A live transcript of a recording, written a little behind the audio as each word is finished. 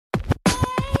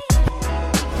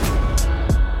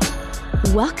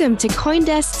Welcome to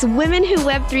CoinDesk's Women Who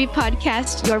Web3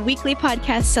 podcast, your weekly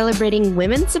podcast celebrating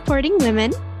women supporting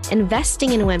women,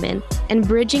 investing in women, and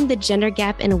bridging the gender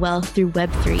gap in wealth through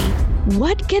Web3.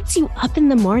 What gets you up in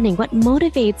the morning? What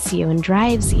motivates you and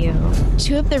drives you?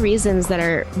 Two of the reasons that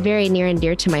are very near and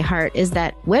dear to my heart is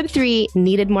that Web3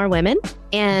 needed more women,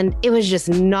 and it was just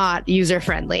not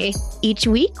user-friendly. Each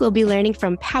week, we'll be learning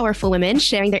from powerful women,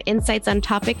 sharing their insights on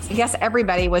topics. I guess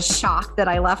everybody was shocked that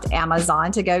I left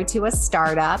Amazon to go to a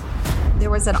startup.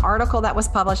 There was an article that was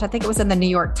published, I think it was in the New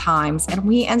York Times, and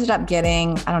we ended up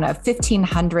getting,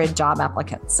 1,500 job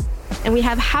applicants. And we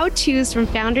have how-tos from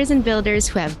founders and builders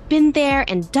who have been there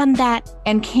and done that.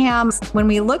 And Cam, when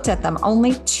we looked at them,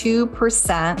 only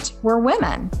 2% were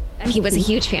women. He was a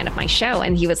huge fan of my show,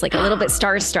 and he was like a little bit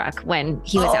starstruck when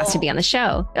he was asked to be on the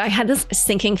show. I had this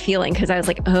sinking feeling because I was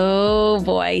like, oh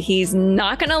boy, he's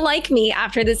not going to like me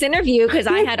after this interview because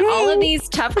I had all of these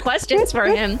tough questions for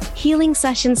him. Healing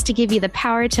sessions to give you the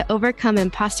power to overcome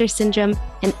imposter syndrome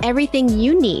and everything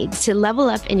you need to level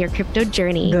up in your crypto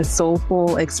journey. The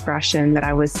soulful expression that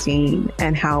I was seeing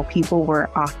and how people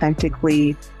were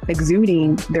authentically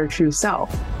exuding their true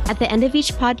self. At the end of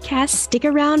each podcast, stick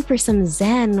around for some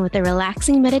Zen with a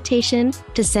relaxing meditation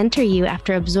to center you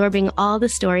after absorbing all the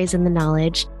stories and the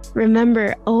knowledge.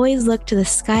 Remember, always look to the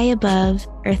sky above,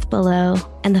 earth below,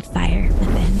 and the fire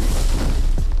within.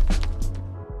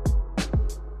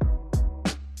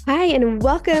 Hi, and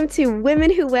welcome to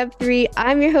Women Who Web3.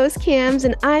 I'm your host, Cams,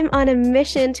 and I'm on a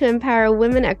mission to empower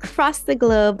women across the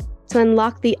globe to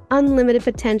unlock the unlimited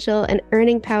potential and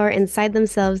earning power inside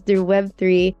themselves through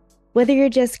Web3. Whether you're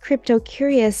just crypto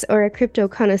curious or a crypto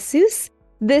connoisseur,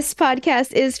 this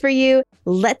podcast is for you.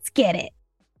 Let's get it.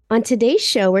 On today's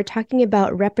show, we're talking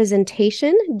about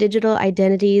representation, digital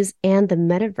identities, and the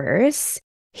metaverse.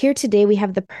 Here today, we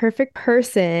have the perfect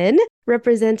person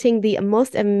representing the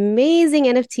most amazing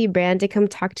NFT brand to come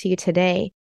talk to you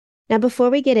today. Now, before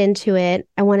we get into it,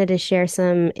 I wanted to share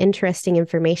some interesting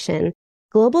information.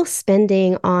 Global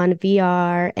spending on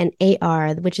VR and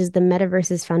AR, which is the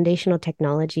metaverse's foundational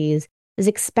technologies, is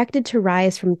expected to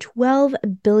rise from $12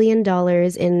 billion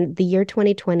in the year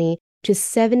 2020 to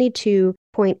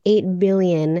 $72.8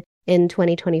 billion in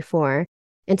 2024.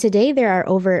 And today there are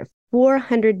over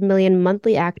 400 million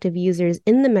monthly active users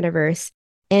in the metaverse.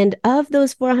 And of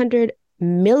those 400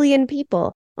 million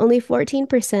people, only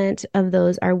 14% of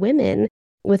those are women,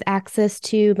 with access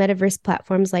to metaverse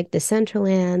platforms like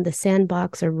Decentraland, The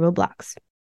Sandbox, or Roblox.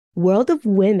 World of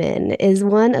Women is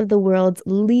one of the world's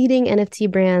leading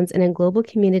NFT brands in a global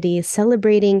community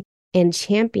celebrating and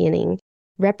championing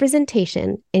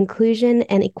representation, inclusion,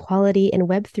 and equality in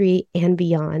Web3 and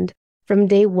beyond. From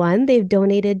day one, they've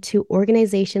donated to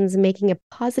organizations making a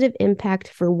positive impact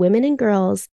for women and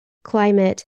girls,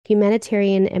 climate,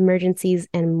 humanitarian emergencies,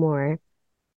 and more.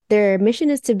 Their mission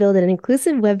is to build an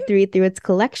inclusive Web3 through its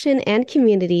collection and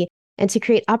community, and to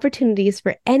create opportunities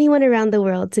for anyone around the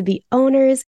world to be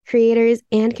owners, creators,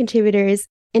 and contributors.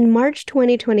 In March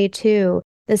 2022,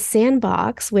 The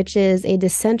Sandbox, which is a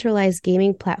decentralized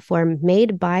gaming platform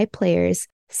made by players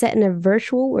set in a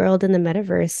virtual world in the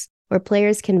metaverse, where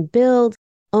players can build,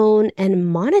 own,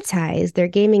 and monetize their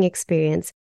gaming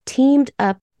experience, teamed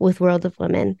up with World of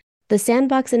Women. The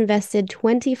Sandbox invested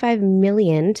 $25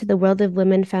 million to the World of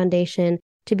Women Foundation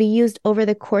to be used over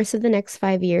the course of the next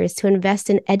 5 years to invest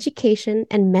in education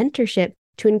and mentorship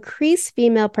to increase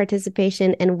female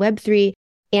participation in Web3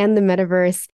 and the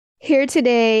metaverse. Here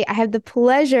today, I have the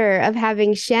pleasure of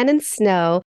having Shannon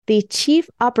Snow, the Chief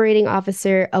Operating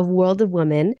Officer of World of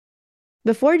Women.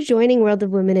 Before joining World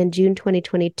of Women in June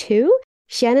 2022,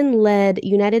 Shannon led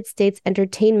United States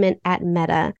entertainment at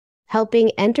Meta,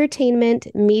 helping entertainment,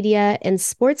 media, and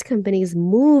sports companies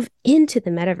move into the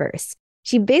metaverse.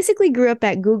 She basically grew up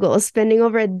at Google, spending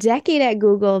over a decade at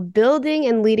Google, building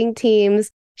and leading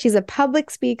teams. She's a public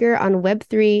speaker on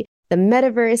Web3, the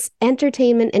metaverse,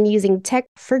 entertainment, and using tech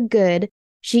for good.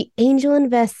 She angel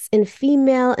invests in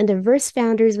female and diverse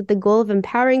founders with the goal of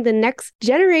empowering the next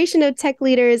generation of tech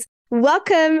leaders.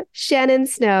 Welcome, Shannon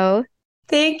Snow.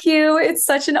 Thank you. It's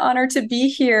such an honor to be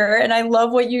here, and I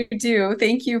love what you do.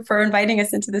 Thank you for inviting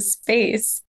us into this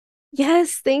space.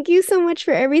 Yes, thank you so much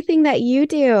for everything that you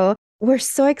do. We're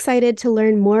so excited to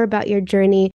learn more about your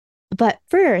journey. But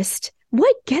first,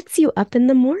 what gets you up in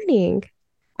the morning?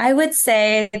 I would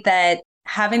say that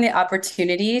having the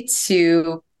opportunity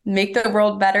to make the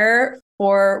world better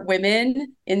for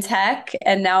women in tech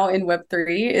and now in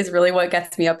Web3 is really what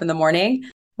gets me up in the morning.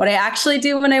 What I actually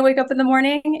do when I wake up in the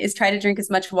morning is try to drink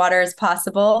as much water as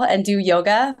possible and do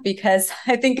yoga, because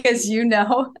I think, as you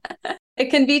know, it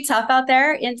can be tough out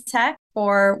there in tech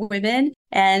for women.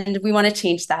 And we want to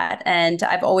change that. And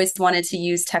I've always wanted to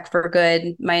use tech for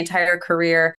good. My entire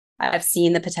career, I've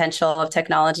seen the potential of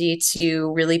technology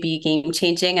to really be game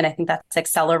changing. And I think that's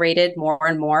accelerated more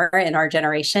and more in our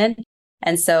generation.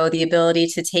 And so the ability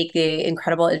to take the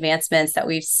incredible advancements that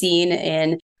we've seen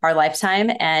in our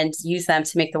lifetime and use them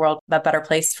to make the world a better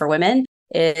place for women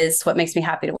is what makes me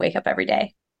happy to wake up every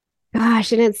day.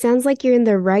 Gosh, and it sounds like you're in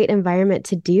the right environment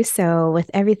to do so with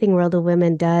everything World of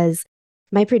Women does.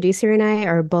 My producer and I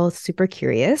are both super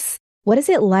curious. What is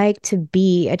it like to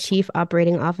be a chief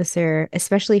operating officer,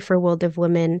 especially for World of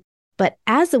Women, but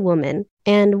as a woman?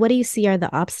 And what do you see are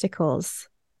the obstacles?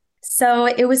 So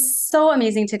it was so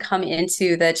amazing to come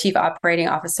into the chief operating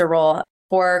officer role.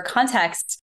 For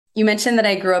context, you mentioned that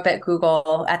I grew up at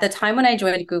Google. At the time when I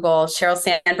joined Google, Sheryl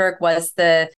Sandberg was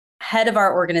the head of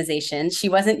our organization. She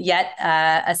wasn't yet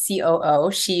a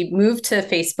COO. She moved to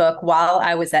Facebook while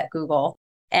I was at Google.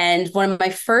 And one of my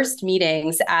first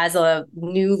meetings as a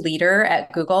new leader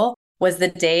at Google was the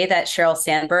day that Sheryl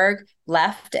Sandberg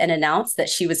left and announced that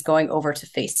she was going over to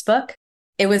Facebook.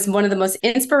 It was one of the most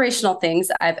inspirational things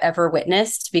I've ever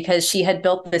witnessed because she had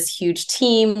built this huge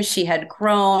team. She had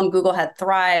grown. Google had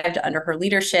thrived under her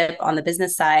leadership on the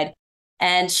business side.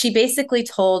 And she basically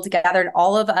gathered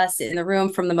all of us in the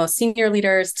room from the most senior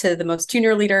leaders to the most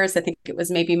junior leaders. I think it was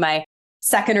maybe my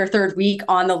second or third week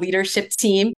on the leadership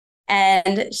team.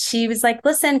 And she was like,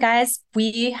 listen, guys,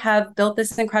 we have built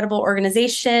this incredible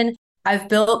organization. I've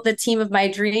built the team of my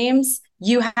dreams.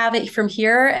 You have it from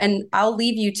here, and I'll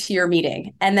leave you to your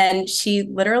meeting. And then she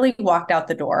literally walked out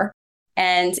the door.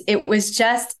 And it was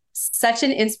just such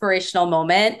an inspirational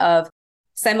moment of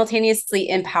simultaneously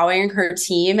empowering her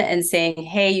team and saying,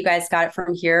 hey, you guys got it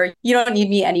from here. You don't need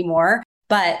me anymore,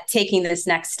 but taking this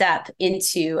next step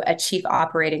into a chief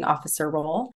operating officer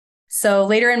role. So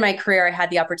later in my career, I had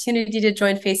the opportunity to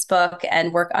join Facebook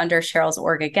and work under Sheryl's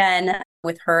org again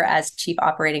with her as chief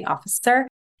operating officer.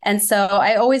 And so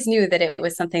I always knew that it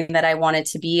was something that I wanted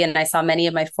to be. And I saw many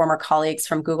of my former colleagues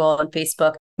from Google and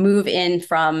Facebook move in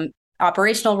from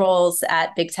operational roles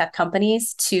at big tech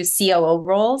companies to COO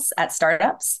roles at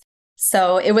startups.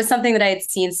 So it was something that I had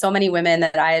seen so many women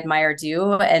that I admire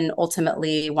do and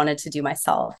ultimately wanted to do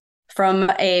myself.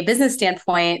 From a business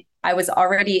standpoint, I was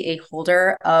already a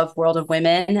holder of World of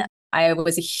Women. I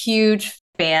was a huge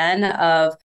fan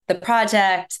of the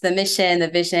project, the mission, the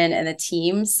vision, and the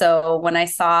team. So when I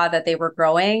saw that they were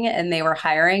growing and they were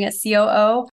hiring a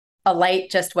COO, a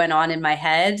light just went on in my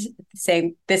head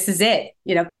saying, this is it.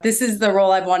 This is the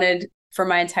role I've wanted for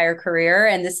my entire career.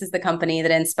 And this is the company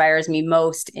that inspires me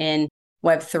most in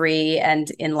Web3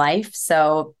 and in life.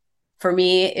 So for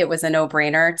me, it was a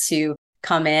no-brainer to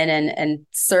come in and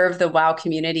serve the WOW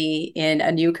community in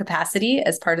a new capacity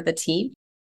as part of the team.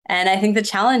 And I think the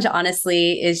challenge,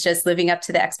 honestly, is just living up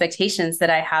to the expectations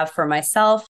that I have for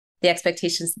myself, the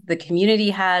expectations that the community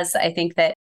has. I think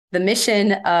that the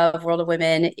mission of World of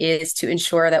Women is to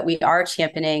ensure that we are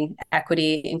championing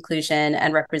equity, inclusion,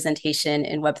 and representation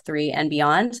in Web3 and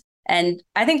beyond. And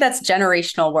I think that's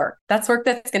generational work. That's work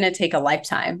that's going to take a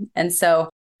lifetime. And so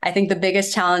I think the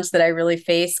biggest challenge that I really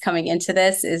face coming into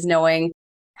this is knowing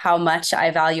how much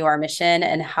I value our mission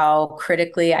and how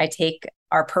critically I take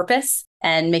our purpose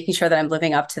and making sure that I'm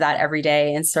living up to that every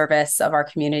day in service of our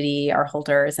community, our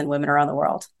holders, and women around the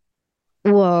world.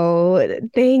 Whoa,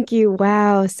 thank you.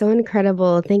 Wow, so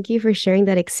incredible. Thank you for sharing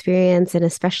that experience and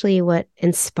especially what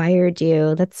inspired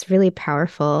you. That's really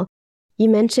powerful. You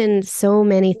mentioned so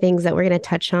many things that we're going to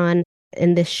touch on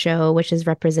in this show, which is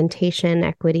representation,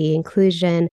 equity,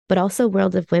 inclusion, but also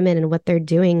World of Women and what they're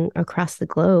doing across the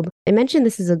globe. I mentioned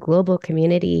this is a global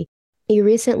community. You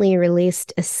recently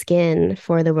released a skin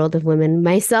for the World of Women.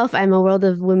 Myself, I'm a World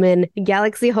of Women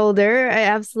Galaxy holder. I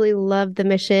absolutely love the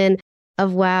mission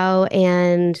of WOW.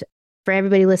 And for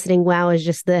everybody listening, WOW is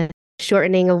just the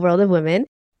shortening of World of Women.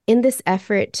 In this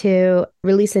effort to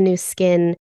release a new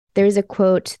skin, there's a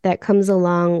quote that comes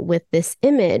along with this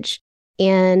image.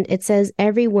 And it says,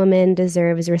 every woman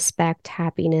deserves respect,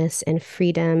 happiness, and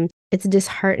freedom. It's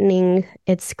disheartening.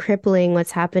 It's crippling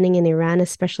what's happening in Iran,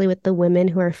 especially with the women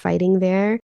who are fighting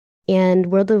there.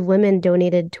 And World of Women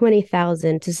donated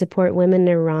 $20,000 to support women in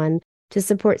Iran, to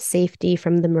support safety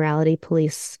from the morality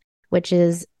police, which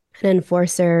is an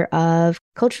enforcer of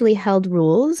culturally held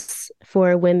rules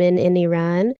for women in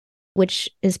Iran, which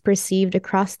is perceived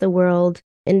across the world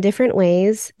in different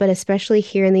ways, but especially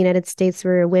here in the United States,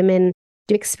 where women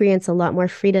do experience a lot more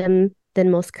freedom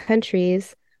than most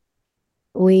countries.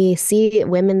 We see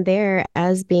women there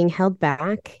as being held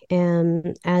back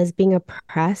and as being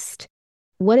oppressed.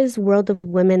 What is World of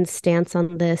Women's stance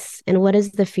on this, and what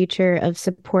is the future of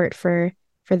support for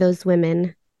those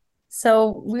women?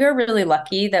 So we're really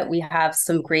lucky that we have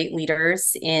some great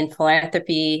leaders in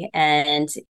philanthropy and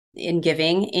in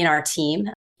giving in our team.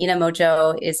 Ina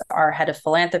Mojo is our head of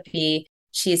philanthropy.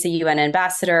 She's a UN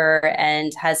ambassador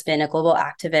and has been a global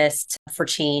activist for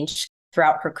change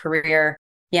throughout her career.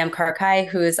 Yam Karkai,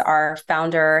 who is our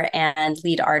founder and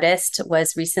lead artist,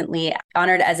 was recently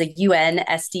honored as a UN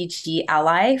SDG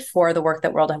ally for the work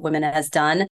that World of Women has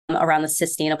done around the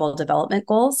Sustainable Development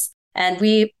Goals. And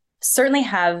we certainly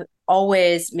have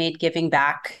always made giving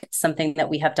back something that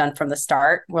we have done from the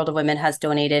start. World of Women has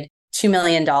donated $2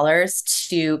 million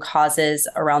to causes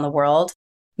around the world,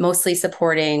 mostly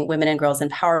supporting women and girls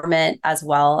empowerment, as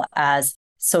well as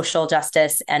social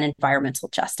justice and environmental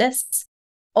justice.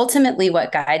 Ultimately,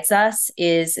 what guides us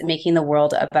is making the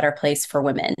world a better place for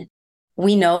women.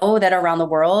 We know that around the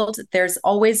world, there's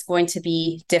always going to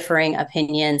be differing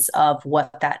opinions of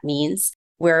what that means.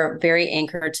 We're very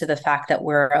anchored to the fact that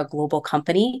we're a global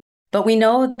company, but we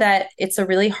know that it's a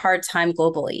really hard time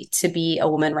globally to be a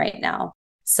woman right now.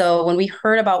 So when we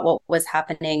heard about what was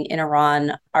happening in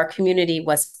Iran, our community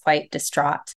was quite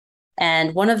distraught.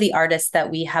 And one of the artists that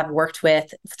we have worked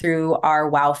with through our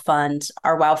WOW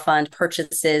Fund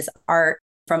purchases art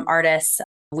from artists.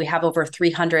 We have over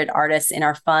 300 artists in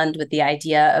our fund with the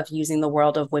idea of using the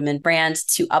World of Women brand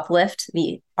to uplift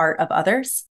the art of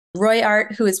others. Roy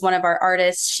Art, who is one of our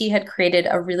artists, she had created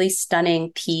a really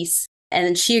stunning piece,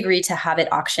 and she agreed to have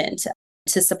it auctioned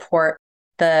to support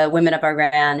the women of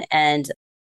Iran and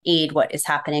aid what is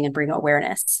happening and bring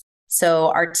awareness.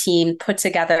 So our team put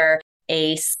together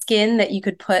a skin that you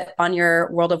could put on your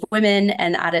World of Women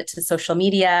and add it to social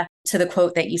media, to the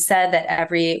quote that you said, that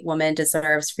every woman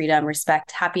deserves freedom,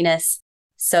 respect, happiness.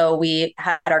 So we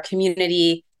had our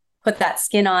community put that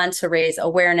skin on to raise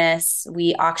awareness.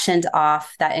 We auctioned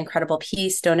off that incredible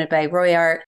piece donated by Roy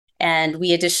Art, and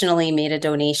we additionally made a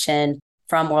donation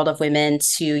from World of Women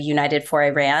to United for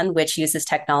Iran, which uses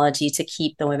technology to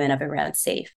keep the women of Iran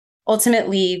safe.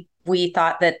 Ultimately, we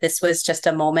thought that this was just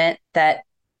a moment that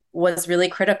was really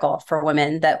critical for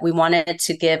women, that we wanted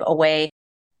to give away,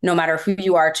 no matter who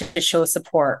you are, to show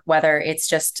support, whether it's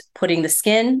just putting the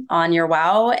skin on your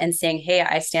WOW and saying, hey,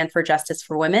 I stand for justice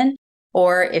for women,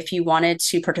 or if you wanted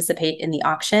to participate in the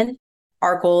auction.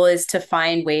 Our goal is to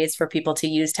find ways for people to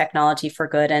use technology for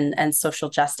good and social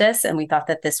justice. And we thought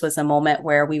that this was a moment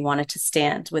where we wanted to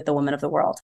stand with the women of the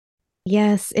world.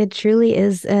 Yes, it truly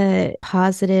is a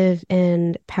positive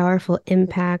and powerful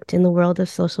impact in the world of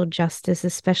social justice,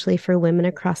 especially for women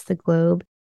across the globe.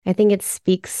 I think it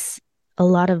speaks a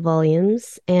lot of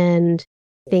volumes, and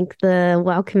thank the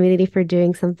WOW community for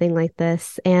doing something like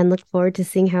this, and look forward to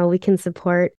seeing how we can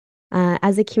support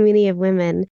as a community of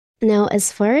women. Now,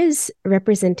 as far as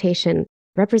representation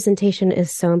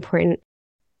is so important.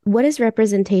 What is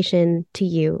representation to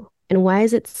you? And why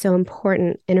is it so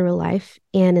important in real life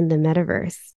and in the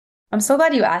metaverse? I'm so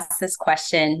glad you asked this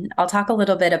question. I'll talk a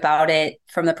little bit about it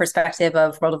from the perspective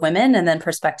of World of Women and then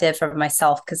perspective from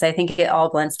myself, because I think it all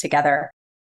blends together.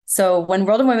 So when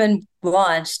World of Women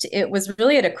launched, it was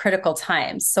really at a critical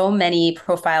time. So many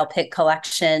profile pic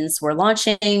collections were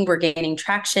launching, were gaining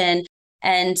traction,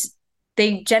 and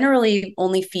they generally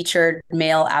only featured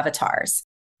male avatars.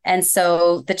 And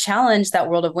so the challenge that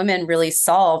World of Women really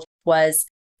solved was,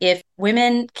 if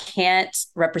women can't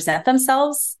represent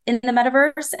themselves in the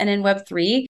metaverse and in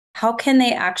Web3, how can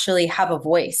they actually have a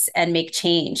voice and make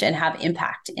change and have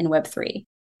impact in Web3?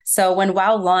 So when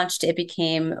WOW launched, it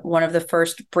became one of the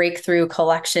first breakthrough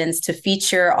collections to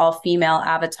feature all female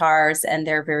avatars, and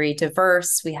they're very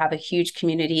diverse. We have a huge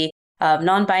community of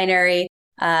non-binary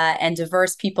and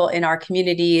diverse people in our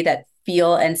community that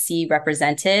feel and see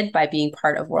represented by being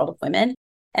part of World of Women.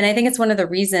 And I think it's one of the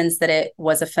reasons that it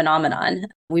was a phenomenon.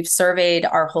 We've surveyed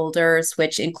our holders,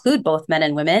 which include both men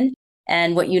and women.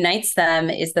 And what unites them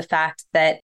is the fact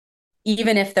that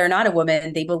even if they're not a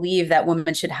woman, they believe that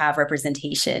women should have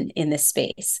representation in this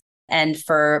space. And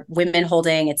for women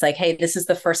holding, it's like, hey, this is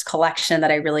the first collection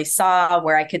that I really saw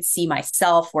where I could see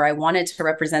myself, where I wanted to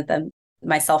represent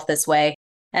myself this way.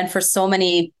 And for so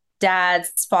many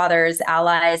dads, fathers,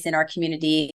 allies in our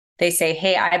community, they say,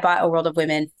 hey, I bought a World of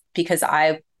Women because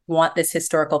I want this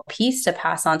historical piece to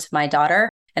pass on to my daughter,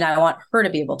 and I want her to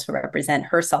be able to represent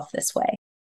herself this way.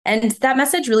 And that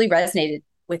message really resonated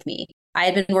with me. I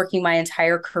had been working my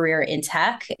entire career in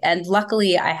tech, and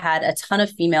luckily I had a ton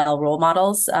of female role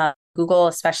models. Google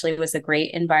especially was a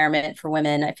great environment for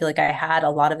women. I feel like I had a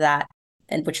lot of that,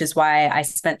 and which is why I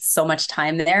spent so much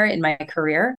time there in my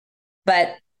career.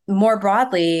 But more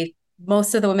broadly,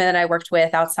 most of the women that I worked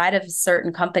with outside of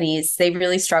certain companies, they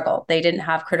really struggled. They didn't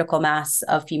have critical mass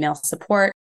of female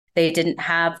support. They didn't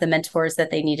have the mentors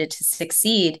that they needed to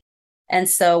succeed. And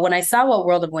so when I saw what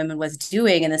World of Women was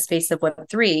doing in the space of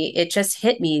Web3, it just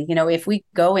hit me, if we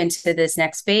go into this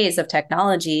next phase of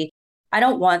technology, I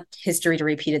don't want history to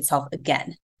repeat itself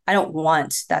again. I don't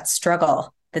want that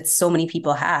struggle that so many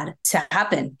people had to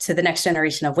happen to the next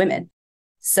generation of women.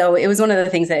 So it was one of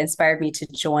the things that inspired me to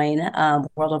join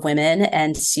World of Women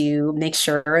and to make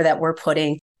sure that we're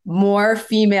putting more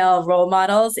female role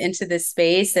models into this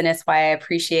space. And it's why I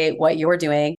appreciate what you're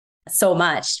doing so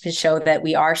much to show that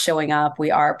we are showing up, we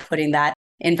are putting that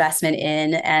investment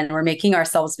in, and we're making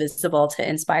ourselves visible to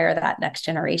inspire that next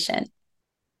generation.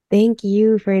 Thank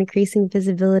you for increasing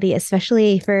visibility,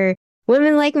 especially for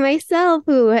women like myself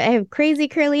who have crazy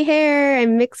curly hair.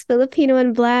 I'm mixed Filipino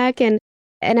and Black. And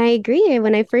I agree.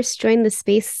 When I first joined the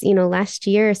space, last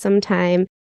year sometime,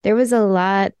 there was a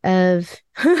lot of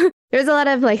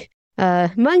like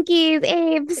monkeys,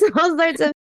 apes, all sorts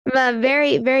of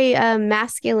very, very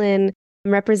masculine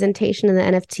representation in the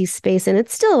NFT space. And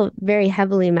it's still very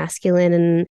heavily masculine.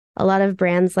 And a lot of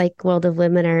brands like World of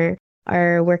Women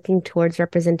are working towards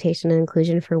representation and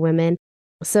inclusion for women.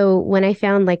 So when I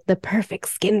found like the perfect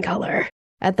skin color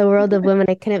at the World of Women,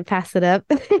 I couldn't pass it up.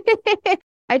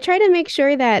 I try to make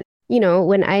sure that,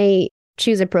 when I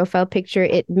choose a profile picture,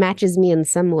 it matches me in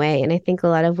some way. And I think a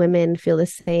lot of women feel the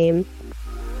same.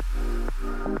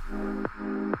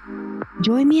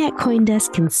 Join me at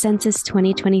CoinDesk Consensus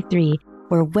 2023,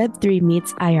 where Web3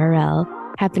 meets IRL,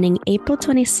 happening April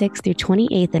 26th through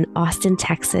 28th in Austin,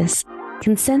 Texas.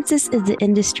 Consensus is the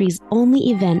industry's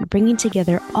only event bringing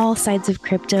together all sides of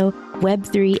crypto,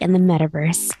 Web3, and the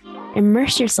Metaverse.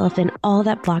 Immerse yourself in all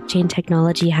that blockchain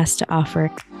technology has to offer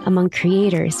among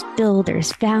creators,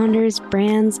 builders, founders,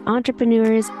 brands,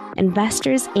 entrepreneurs,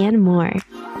 investors, and more.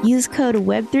 Use code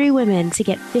Web3Women to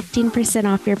get 15%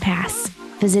 off your pass.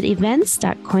 Visit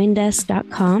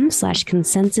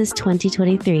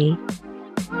events.coindesk.com/consensus2023.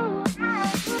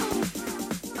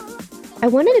 I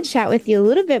wanted to chat with you a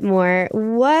little bit more.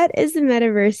 What is the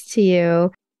metaverse to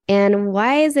you, and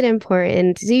why is it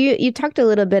important? So you talked a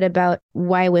little bit about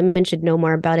why women should know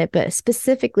more about it, but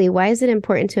specifically, why is it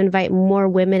important to invite more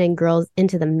women and girls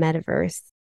into the metaverse?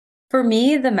 For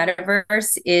me, the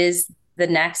metaverse is the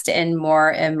next and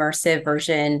more immersive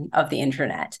version of the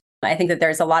internet. I think that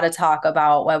there's a lot of talk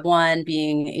about Web 1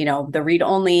 being, the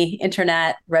read-only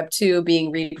internet, Web 2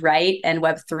 being read-write, and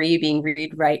Web 3 being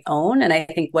read-write-own. And I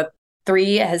think Web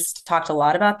 3 has talked a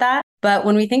lot about that. But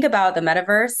when we think about the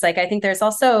metaverse, I think there's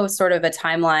also sort of a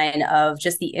timeline of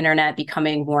just the internet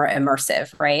becoming more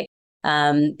immersive, right?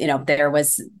 There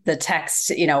was the text,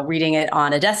 reading it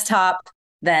on a desktop.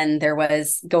 Then there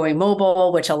was going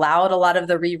mobile, which allowed a lot of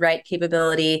the rewrite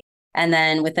capability. And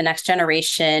then with the next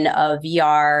generation of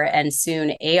VR and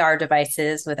soon AR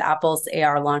devices, with Apple's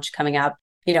AR launch coming up,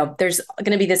 there's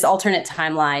going to be this alternate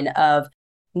timeline of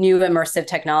new immersive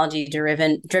technology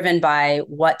driven by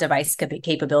what device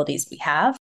capabilities we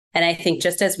have. And I think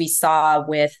just as we saw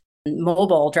with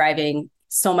mobile driving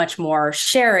so much more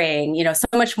sharing, so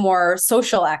much more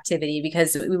social activity,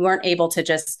 because we weren't able to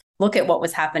just look at what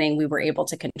was happening, we were able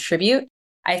to contribute.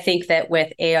 I think that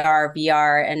with AR,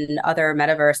 VR, and other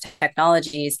metaverse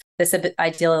technologies, this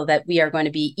ideal that we are going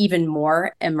to be even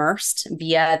more immersed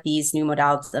via these new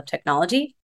modalities of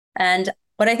technology. And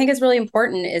what I think is really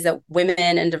important is that women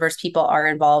and diverse people are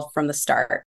involved from the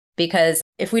start, because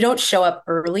if we don't show up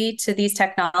early to these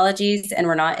technologies and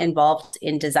we're not involved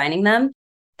in designing them,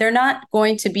 they're not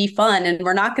going to be fun, and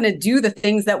we're not going to do the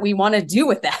things that we want to do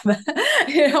with them.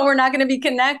 We're not going to be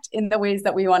connect in the ways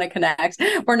that we want to connect.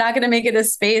 We're not going to make it a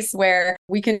space where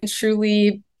we can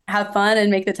truly have fun and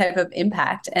make the type of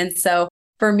impact. And so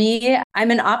for me,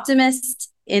 I'm an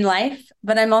optimist in life,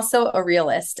 but I'm also a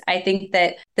realist. I think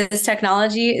that this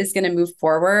technology is going to move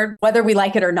forward, whether we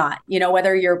like it or not.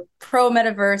 Whether you're pro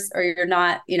metaverse or you're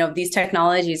not, these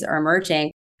technologies are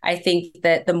emerging. I think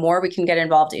that the more we can get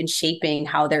involved in shaping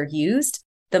how they're used,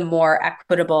 the more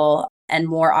equitable and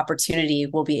more opportunity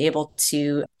will be able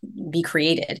to be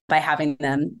created by having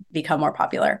them become more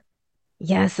popular.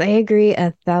 Yes, I agree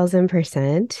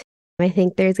 1,000%. I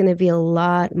think there's going to be a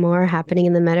lot more happening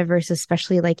in the metaverse,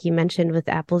 especially like you mentioned with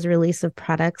Apple's release of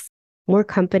products. More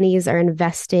companies are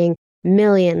investing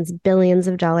millions, billions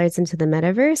of dollars into the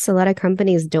metaverse. A lot of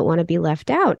companies don't want to be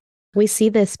left out. We see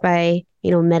this by,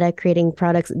 Meta creating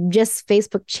products. Just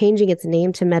Facebook changing its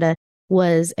name to Meta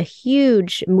was a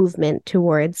huge movement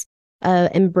towards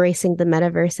embracing the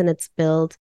metaverse and its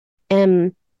build.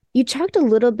 And you talked a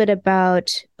lot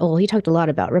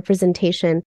about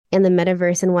representation in the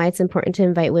metaverse and why it's important to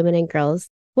invite women and girls.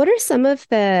 What are some of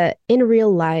the in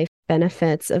real life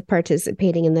benefits of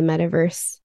participating in the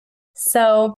metaverse?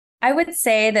 So I would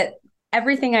say that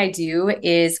everything I do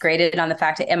is graded on the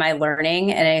fact that am I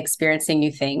learning and experiencing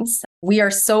new things? We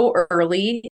are so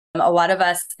early. A lot of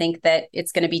us think that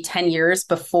it's going to be 10 years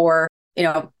before,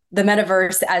 the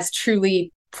metaverse as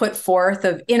truly put forth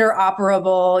of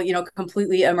interoperable,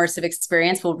 completely immersive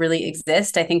experience will really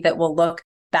exist. I think that we'll look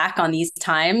back on these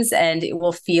times and it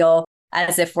will feel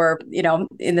as if we're,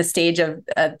 in the stage of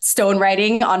stone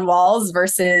writing on walls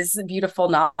versus beautiful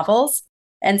novels.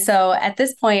 And so at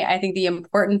this point, I think the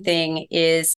important thing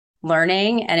is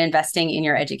learning and investing in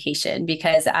your education,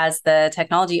 because as the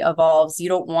technology evolves, you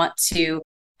don't want to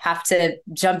have to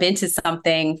jump into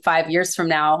something 5 years from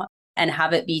now and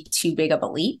have it be too big of a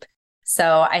leap.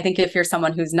 So I think if you're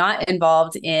someone who's not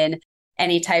involved in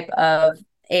any type of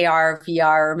AR,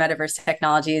 VR, or metaverse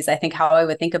technologies, I think how I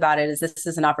would think about it is this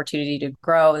is an opportunity to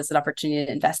grow. This is an opportunity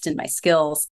to invest in my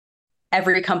skills.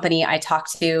 Every company I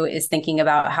talk to is thinking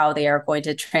about how they are going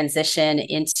to transition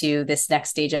into this next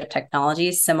stage of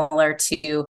technology, similar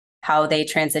to how they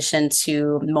transition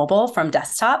to mobile from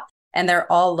desktop. And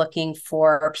they're all looking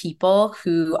for people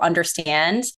who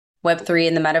understand Web3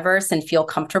 and the metaverse and feel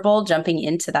comfortable jumping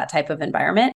into that type of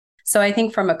environment. So I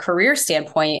think from a career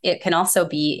standpoint, it can also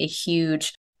be a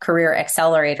huge career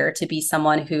accelerator to be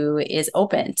someone who is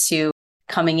open to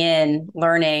coming in,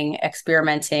 learning,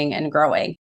 experimenting, and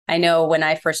growing. I know when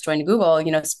I first joined Google,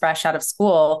 fresh out of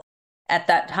school, at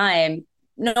that time,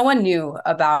 no one knew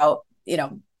about,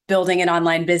 building an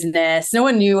online business. No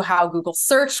one knew how Google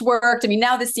search worked. I mean,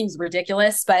 now this seems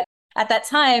ridiculous, but at that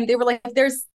time they were like,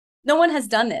 no one has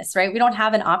done this, right? We don't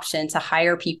have an option to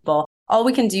hire people. All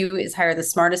we can do is hire the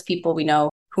smartest people we know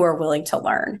who are willing to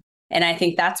learn. And I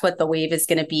think that's what the wave is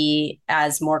going to be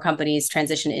as more companies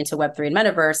transition into Web3 and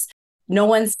Metaverse. No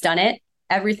one's done it.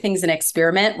 Everything's an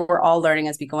experiment. We're all learning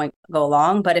as we go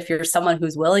along. But if you're someone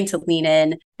who's willing to lean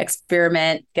in,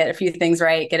 experiment, get a few things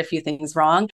right, get a few things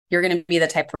wrong, you're going to be the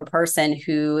type of person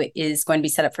who is going to be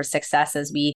set up for success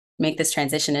as we make this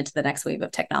transition into the next wave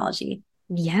of technology.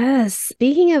 Yes.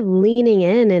 Speaking of leaning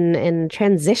in and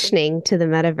transitioning to the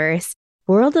metaverse,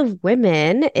 World of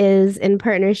Women is in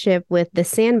partnership with The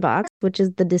Sandbox, which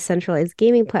is the decentralized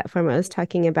gaming platform I was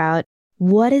talking about.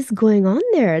 What is going on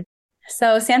there?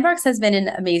 So Sandbox has been an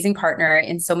amazing partner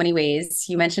in so many ways.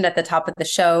 You mentioned at the top of the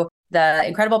show the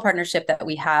incredible partnership that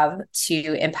we have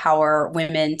to empower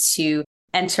women to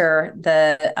enter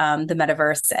the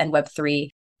metaverse and Web3.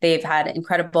 They've had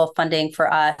incredible funding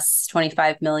for us,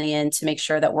 $25 million, to make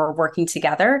sure that we're working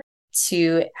together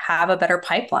to have a better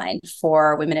pipeline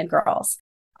for women and girls.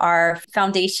 Our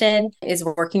foundation is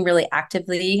working really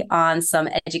actively on some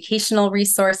educational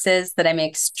resources that I'm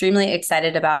extremely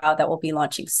excited about that we'll be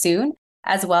launching soon,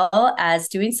 as well as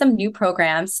doing some new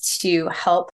programs to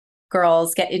help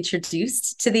girls get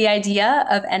introduced to the idea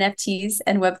of NFTs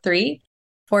and Web3.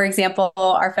 For example,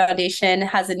 our foundation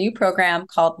has a new program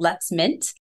called Let's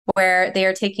Mint, where they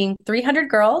are taking 300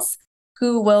 girls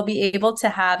who will be able to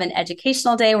have an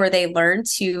educational day where they learn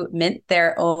to mint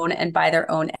their own and buy their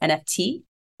own NFT.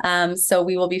 So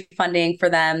we will be funding for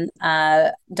them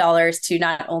dollars to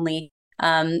not only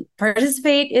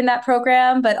participate in that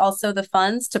program, but also the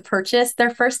funds to purchase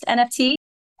their first NFT.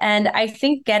 And I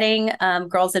think getting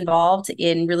girls involved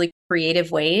in really creative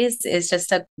ways is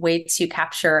just a way to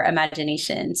capture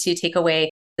imagination, to take away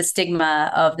the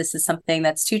stigma of this is something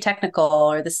that's too technical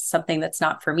or this is something that's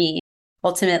not for me.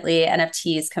 Ultimately,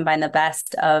 NFTs combine the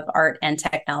best of art and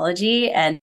technology.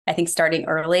 And I think starting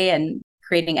early and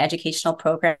creating educational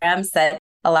programs that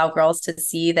allow girls to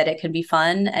see that it can be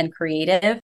fun and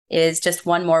creative is just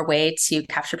one more way to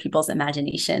capture people's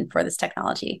imagination for this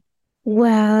technology.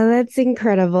 Wow, that's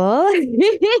incredible.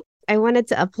 I wanted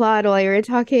to applaud while you were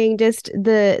talking. Just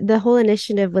the whole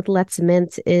initiative with Let's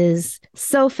Mint is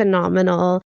so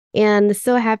phenomenal. And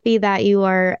so happy that you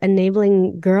are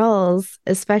enabling girls,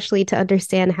 especially to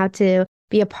understand how to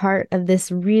be a part of this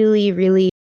really, really,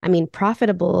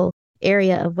 profitable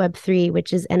area of Web3,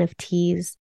 which is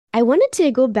NFTs. I wanted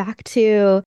to go back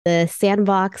to the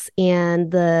Sandbox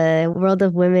and the World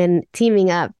of Women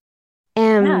teaming up.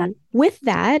 With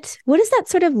that, what does that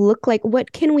sort of look like?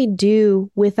 What can we do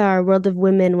with our World of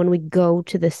Women when we go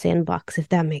to the Sandbox, if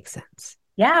that makes sense?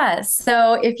 Yeah.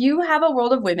 So if you have a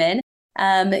World of Women,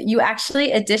 you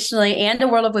actually additionally, and a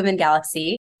World of Women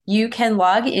Galaxy, you can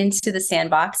log into the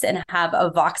Sandbox and have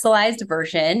a voxelized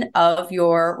version of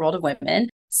your World of Women.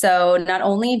 So not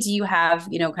only do you have,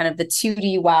 kind of the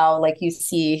 2D WoW like you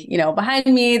see, behind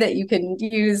me that you can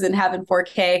use and have in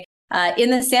 4K. In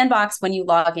the Sandbox, when you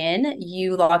log in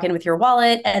with your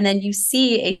wallet, and then you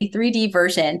see a 3D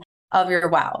version of your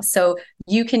WoW. So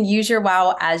you can use your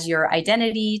WoW as your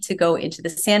identity to go into the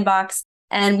Sandbox.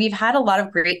 And we've had a lot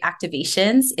of great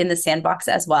activations in the sandbox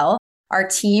as well. Our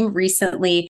team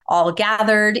recently all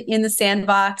gathered in the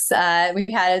sandbox. We've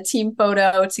had a team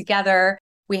photo together.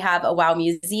 We have a WOW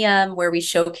museum where we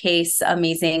showcase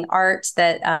amazing art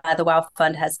that the WOW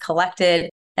Fund has collected.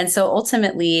 And so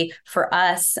ultimately for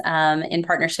us, in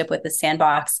partnership with the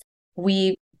sandbox,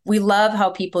 we love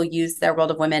how people use their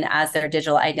World of Women as their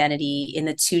digital identity in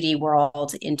the 2D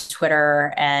world, in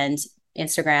Twitter and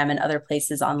Instagram and other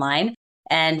places online.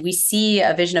 And we see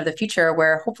a vision of the future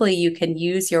where hopefully you can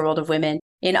use your World of Women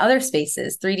in other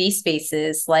spaces, 3D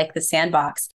spaces like the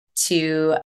sandbox,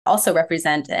 to also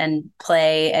represent and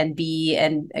play and be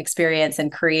and experience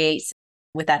and create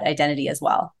with that identity as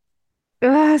well.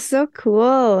 Ah, so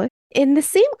cool. In the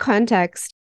same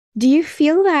context, do you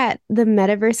feel that the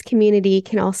metaverse community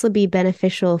can also be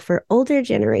beneficial for older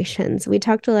generations? We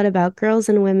talked a lot about girls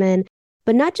and women,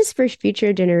 but not just for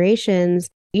future generations.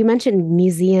 You mentioned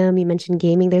museum, you mentioned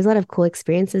gaming. There's a lot of cool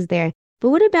experiences there. But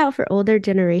what about for older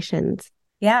generations?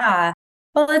 Yeah.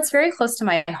 Well, it's very close to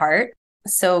my heart.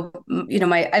 So,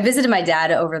 I visited my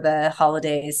dad over the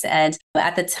holidays, and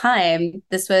at the time,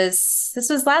 this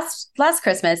was last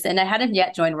Christmas, and I hadn't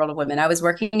yet joined World of Women. I was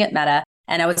working at Meta,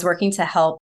 and I was working to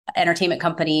help entertainment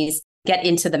companies get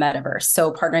into the metaverse.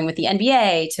 So, partnering with the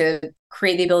NBA to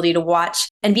create the ability to watch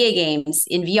NBA games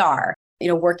in VR.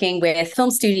 Working with film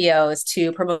studios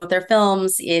to promote their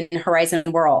films in Horizon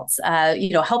Worlds.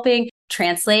 Helping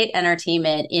translate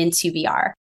entertainment into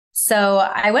VR. So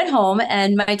I went home,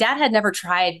 and my dad had never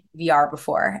tried VR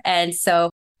before. And so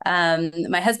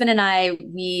my husband and I,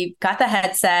 we got the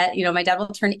headset. My dad will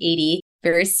turn 80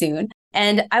 very soon.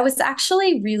 And I was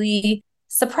actually really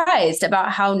surprised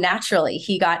about how naturally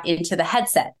he got into the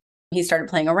headset. He started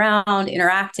playing around,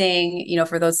 interacting.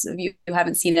 For those of you who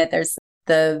haven't seen it, there's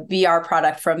the VR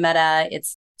product from Meta.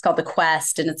 It's called the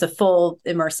Quest, and it's a full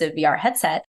immersive VR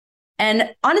headset.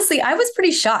 And honestly, I was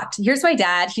pretty shocked. Here's my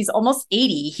dad. He's almost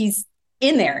 80. He's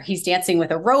in there. He's dancing with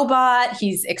a robot.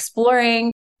 He's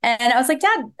exploring. And I was like,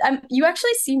 Dad, you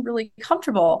actually seem really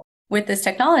comfortable with this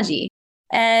technology.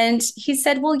 And he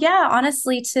said, well, yeah,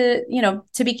 honestly, to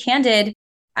be candid,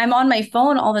 I'm on my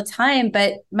phone all the time,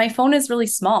 but my phone is really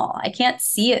small. I can't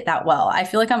see it that well. I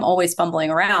feel like I'm always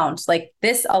fumbling around. Like,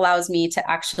 this allows me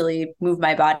to actually move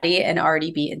my body and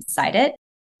already be inside it.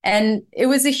 And it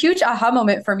was a huge aha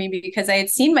moment for me because I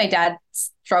had seen my dad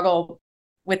struggle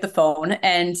with the phone,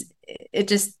 and it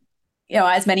just,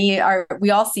 as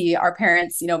we all see our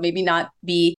parents, maybe not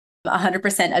be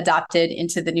 100% adopted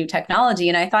into the new technology.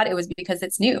 And I thought it was because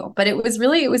it's new, but it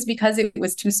was because it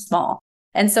was too small.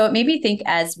 And so it made me think,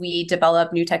 as we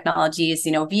develop new technologies,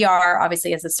 VR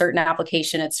obviously has a certain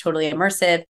application, it's totally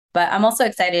immersive. But I'm also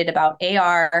excited about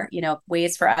AR,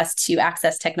 ways for us to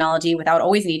access technology without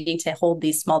always needing to hold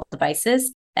these small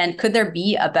devices. And could there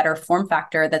be a better form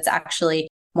factor that's actually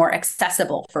more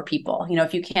accessible for people?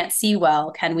 If you can't see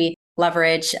well, can we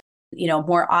leverage,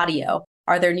 more audio?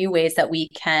 Are there new ways that we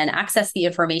can access the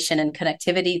information and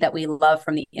connectivity that we love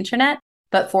from the internet,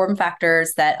 but form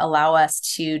factors that allow us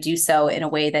to do so in a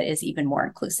way that is even more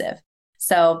inclusive?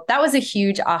 So that was a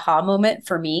huge aha moment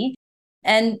for me.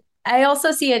 And I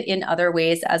also see it in other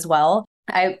ways as well.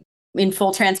 In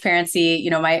full transparency,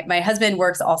 my husband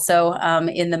works also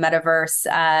in the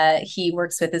metaverse. He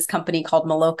works with this company called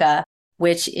Maloka,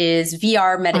 which is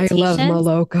VR meditation. I love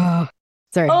Maloka.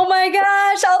 Sorry. Oh my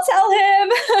gosh, I'll tell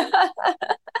him.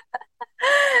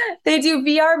 They do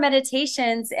VR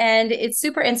meditations, and it's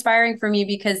super inspiring for me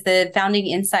because the founding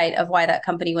insight of why that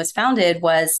company was founded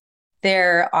was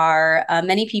there are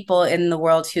many people in the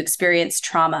world who experience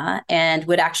trauma and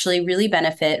would actually really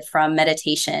benefit from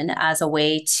meditation as a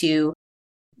way to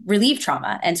relieve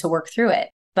trauma and to work through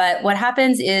it. But what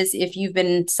happens is, if you've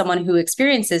been someone who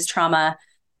experiences trauma,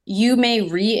 you may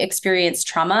re-experience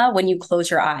trauma when you close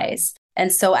your eyes.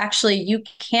 And so actually you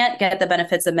can't get the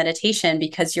benefits of meditation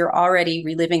because you're already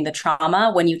reliving the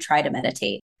trauma when you try to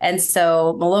meditate. And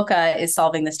so Maloka is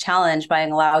solving this challenge by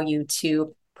allowing you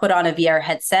to put on a VR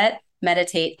headset,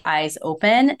 meditate eyes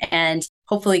open, and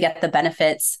hopefully get the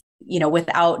benefits,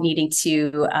 without needing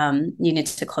to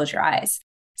close your eyes.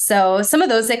 So some of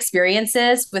those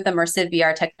experiences with immersive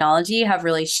VR technology have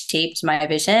really shaped my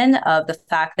vision of the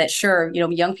fact that, sure,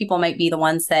 young people might be the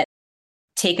ones that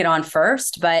take it on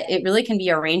first, but it really can be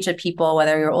a range of people,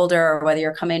 whether you're older or whether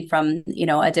you're coming from,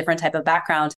 a different type of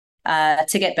background,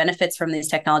 to get benefits from these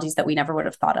technologies that we never would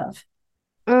have thought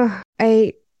of.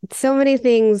 So many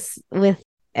things with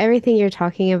everything you're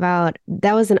talking about.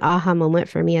 That was an aha moment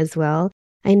for me as well.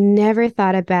 I never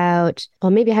thought about,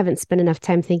 well, maybe I haven't spent enough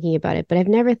time thinking about it, but I've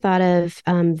never thought of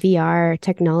VR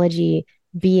technology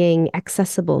being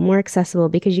accessible, more accessible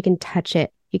because you can touch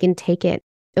it, you can take it.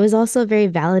 It was also very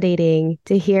validating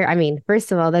to hear. I mean,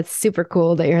 first of all, that's super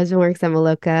cool that your husband works at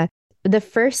Maloka. The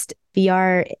first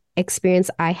VR experience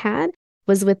I had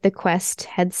was with the Quest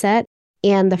headset.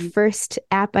 And the first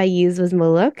app I used was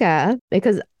Maloka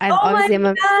because I'm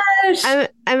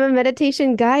a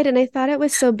meditation guide, and I thought it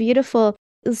was so beautiful.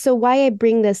 So why I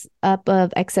bring this up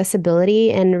of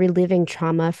accessibility and reliving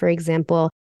trauma, for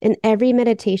example, in every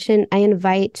meditation, I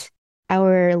invite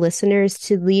our listeners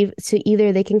to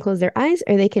either they can close their eyes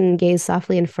or they can gaze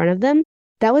softly in front of them.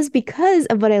 That was because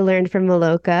of what I learned from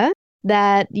Maloka,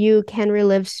 that you can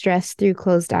relive stress through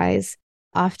closed eyes.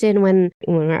 Often when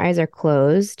our eyes are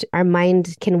closed, our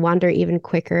mind can wander even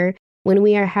quicker. When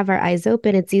we have our eyes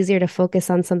open, it's easier to focus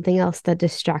on something else that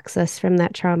distracts us from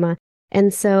that trauma.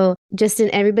 And so just in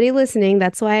everybody listening,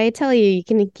 that's why I tell you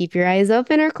can keep your eyes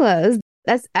open or closed.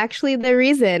 That's actually the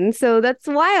reason. So that's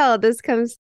wild. This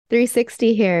comes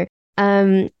 360 here.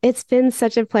 It's been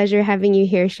such a pleasure having you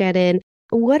here, Shannon.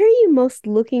 What are you most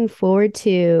looking forward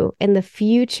to in the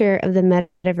future of the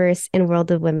metaverse and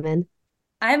world of women?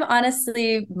 I'm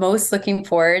honestly most looking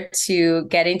forward to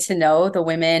getting to know the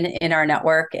women in our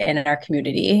network and in our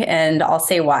community. And I'll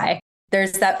say why.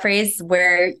 There's that phrase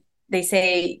where they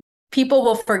say people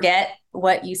will forget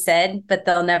what you said, but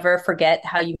they'll never forget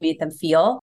how you made them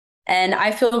feel. And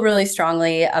I feel really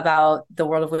strongly about the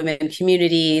World of Women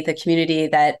community, the community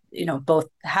that, both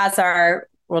has our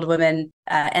World of Women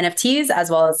NFTs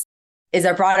as well as is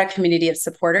our broader community of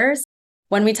supporters.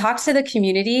 When we talk to the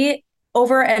community,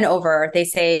 over and over, they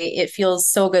say it feels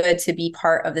so good to be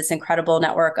part of this incredible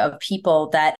network of people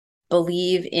that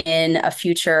believe in a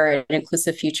future, an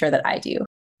inclusive future that I do.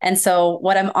 And so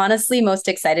what I'm honestly most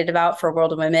excited about for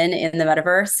World of Women in the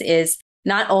metaverse is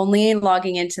not only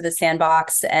logging into the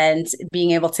sandbox and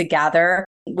being able to gather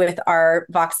with our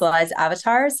voxelized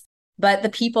avatars, but the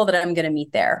people that I'm going to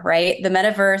meet there, right? The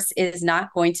metaverse is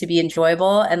not going to be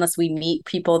enjoyable unless we meet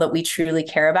people that we truly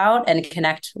care about and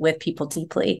connect with people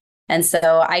deeply. And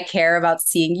so I care about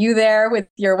seeing you there with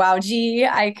your WowG.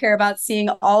 I care about seeing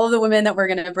all of the women that we're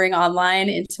going to bring online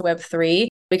into Web3,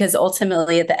 because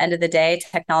ultimately, at the end of the day,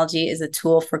 technology is a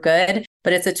tool for good,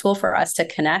 but it's a tool for us to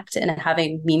connect and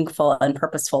having meaningful and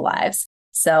purposeful lives.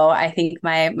 So I think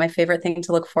my favorite thing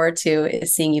to look forward to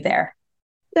is seeing you there.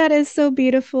 That is so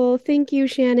beautiful. Thank you,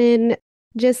 Shannon.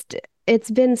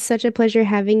 It's been such a pleasure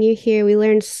having you here. We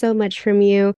learned so much from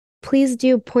you. Please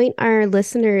do point our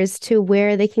listeners to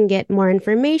where they can get more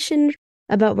information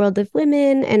about World of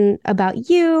Women and about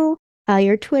you,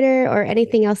 your Twitter, or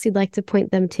anything else you'd like to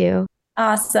point them to.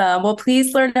 Awesome. Well,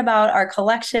 please learn about our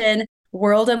collection.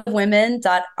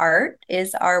 Worldofwomen.art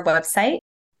is our website.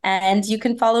 And you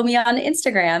can follow me on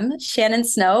Instagram, Shannon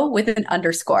Snow with an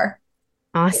 _.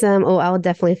 Awesome. Oh, I'll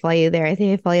definitely follow you there. I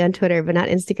think I follow you on Twitter, but not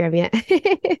Instagram yet.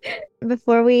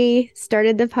 Before we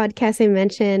started the podcast, I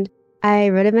mentioned I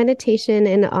wrote a meditation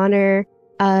in honor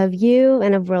of you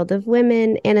and of World of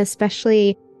Women, and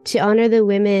especially to honor the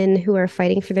women who are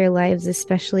fighting for their lives,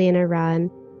 especially in Iran.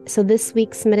 So this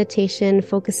week's meditation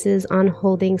focuses on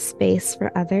holding space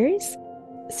for others.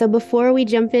 So before we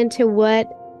jump into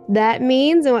what that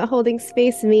means and what holding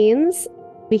space means,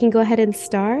 we can go ahead and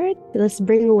start. Let's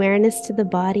bring awareness to the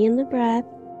body and the breath.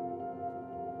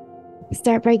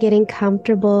 Start by getting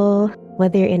comfortable,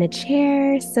 whether you're in a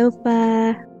chair,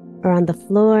 sofa, or on the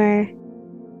floor.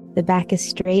 The back is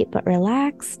straight but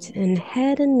relaxed, and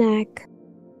head and neck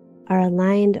are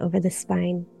aligned over the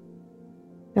spine.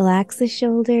 Relax the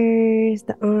shoulders,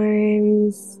 the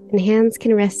arms, and hands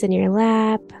can rest in your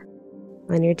lap,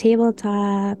 on your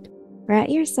tabletop, or at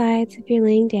your sides if you're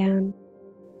laying down.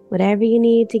 Whatever you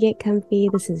need to get comfy,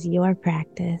 this is your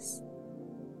practice.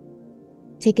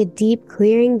 Take a deep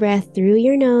clearing breath through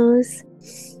your nose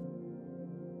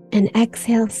and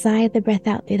exhale, sigh the breath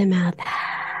out through the mouth.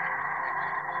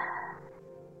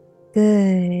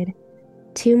 Good.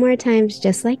 2 more times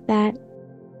just like that.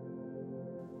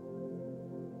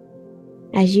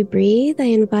 As you breathe, I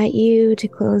invite you to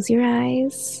close your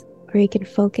eyes, or you can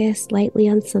focus lightly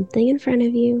on something in front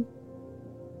of you.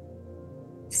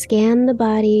 Scan the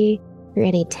body for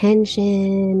any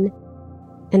tension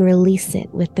and release it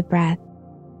with the breath.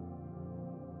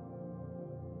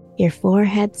 Your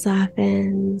forehead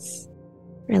softens.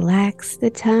 Relax the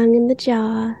tongue and the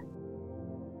jaw.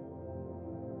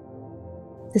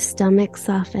 The stomach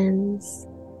softens.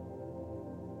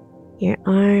 Your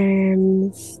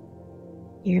arms,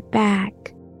 your back,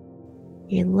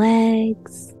 your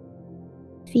legs,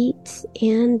 feet,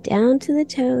 and down to the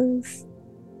toes.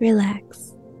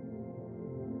 Relax.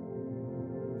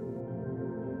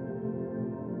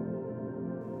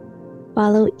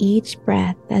 Follow each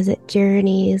breath as it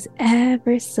journeys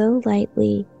ever so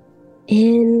lightly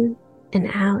in and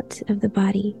out of the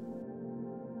body.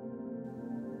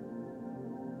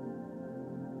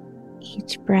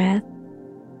 Each breath,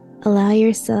 allow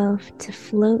yourself to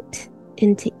float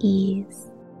into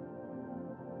ease.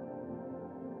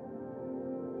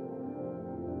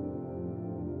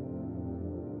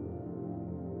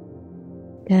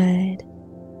 Good.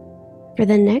 For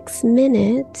the next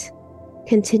minute,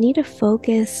 continue to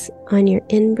focus on your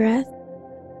in-breath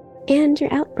and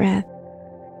your out-breath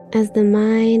as the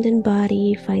mind and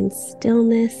body find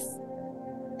stillness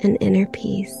and inner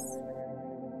peace.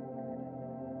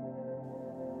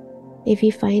 If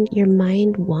you find your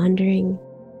mind wandering,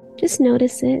 just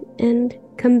notice it and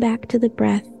come back to the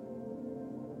breath.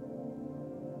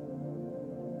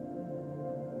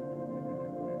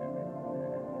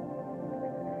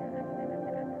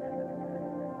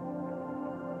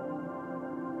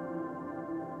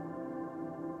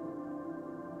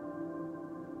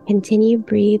 Continue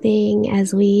breathing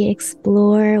as we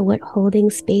explore what holding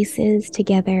space is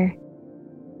together.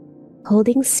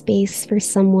 Holding space for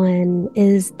someone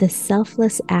is the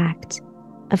selfless act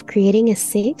of creating a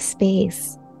safe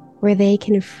space where they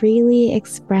can freely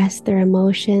express their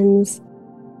emotions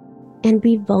and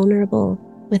be vulnerable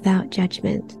without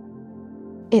judgment.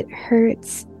 It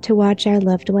hurts to watch our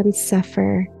loved ones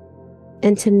suffer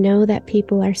and to know that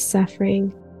people are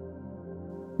suffering.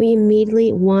 We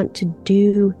immediately want to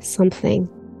do something,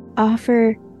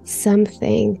 offer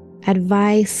something,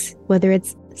 advice, whether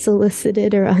it's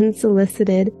solicited or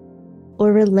unsolicited,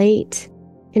 or relate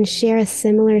and share a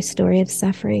similar story of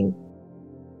suffering.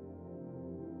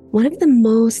 One of the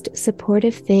most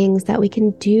supportive things that we can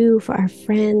do for our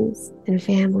friends and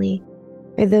family,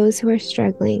 or those who are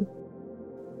struggling,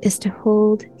 is to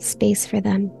hold space for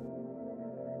them.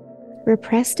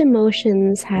 Repressed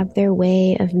emotions have their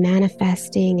way of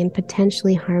manifesting in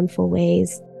potentially harmful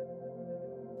ways.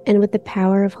 And with the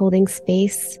power of holding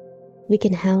space, we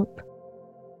can help.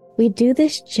 We do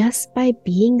this just by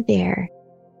being there,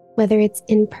 whether it's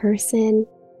in person,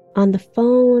 on the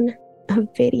phone, a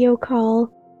video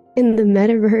call, in the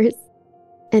metaverse,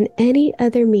 and any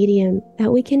other medium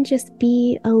that we can just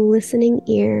be a listening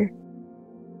ear,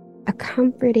 a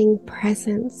comforting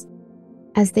presence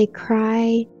as they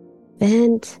cry,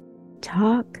 vent,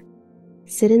 talk,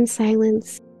 sit in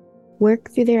silence,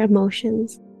 work through their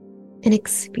emotions, and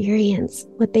experience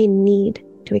what they need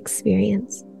to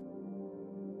experience.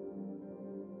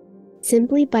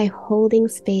 Simply by holding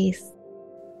space,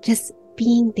 just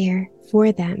being there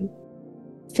for them,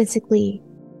 physically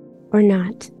or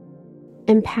not,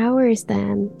 empowers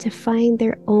them to find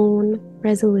their own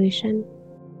resolution.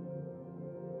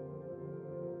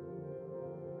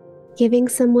 Giving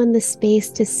someone the space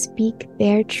to speak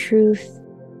their truth,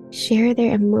 share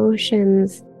their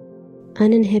emotions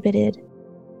uninhibited,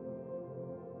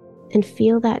 and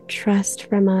feel that trust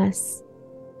from us,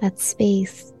 that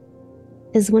space,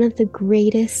 is one of the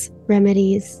greatest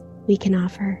remedies we can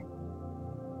offer.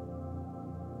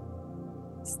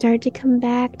 Start to come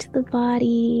back to the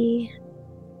body,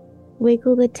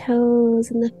 wiggle the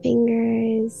toes and the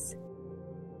fingers.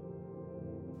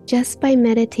 Just by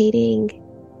meditating,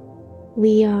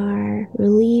 we are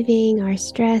relieving our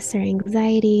stress, our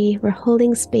anxiety. We're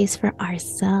holding space for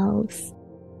ourselves.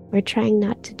 We're trying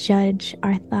not to judge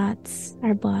our thoughts,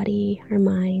 our body, our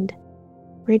mind.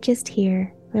 We're just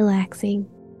here, relaxing.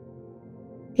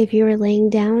 If you are laying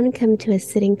down, come to a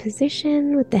sitting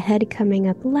position with the head coming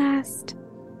up last.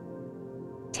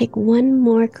 Take one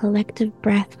more collective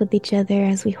breath with each other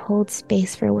as we hold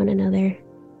space for one another.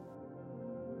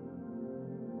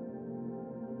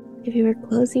 If you are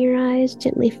closing your eyes,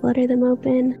 gently flutter them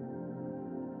open.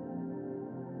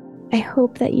 I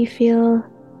hope that you feel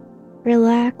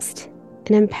relaxed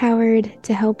and empowered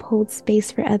to help hold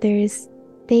space for others.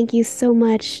 Thank you so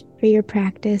much for your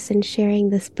practice and sharing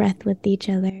this breath with each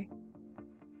other.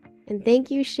 And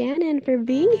thank you, Shannon, for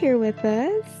being here with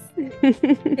us.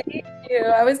 Thank you.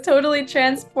 I was totally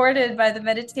transported by the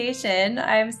meditation.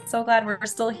 I'm so glad we're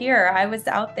still here. I was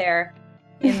out there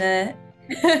in the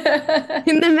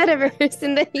in the metaverse,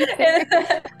 in the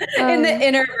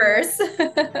innerverse.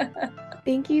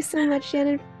 Thank you so much,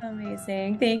 Shannon.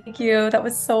 Amazing. Thank you. That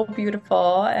was so beautiful.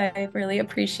 I really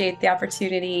appreciate the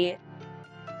opportunity.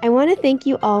 I want to thank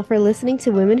you all for listening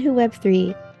to Women Who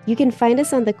Web3. You can find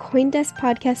us on the CoinDesk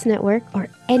Podcast Network or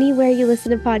anywhere you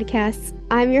listen to podcasts.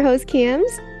 I'm your host,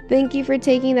 Cams. Thank you for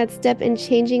taking that step and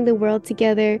changing the world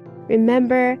together.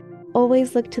 Remember,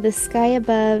 always look to the sky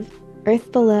above,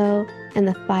 earth below, and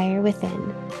the fire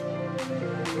within.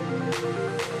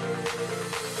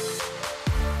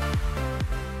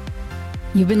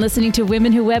 You've been listening to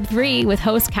Women Who Web 3 with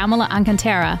host Kamala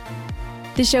Alcantara.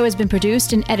 This show has been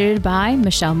produced and edited by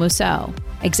Michelle Mousseau.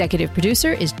 Executive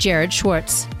producer is Jared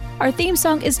Schwartz. Our theme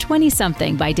song is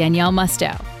 20-something by Danielle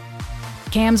Musto.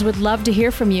 Cams would love to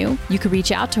hear from you. You can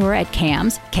reach out to her at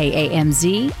Cams,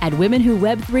 K-A-M-Z, at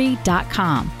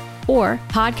womenwhoweb3.com or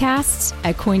podcasts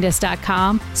at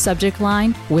coindesk.com, subject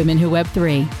line Women Who Web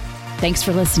 3. Thanks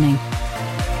for listening.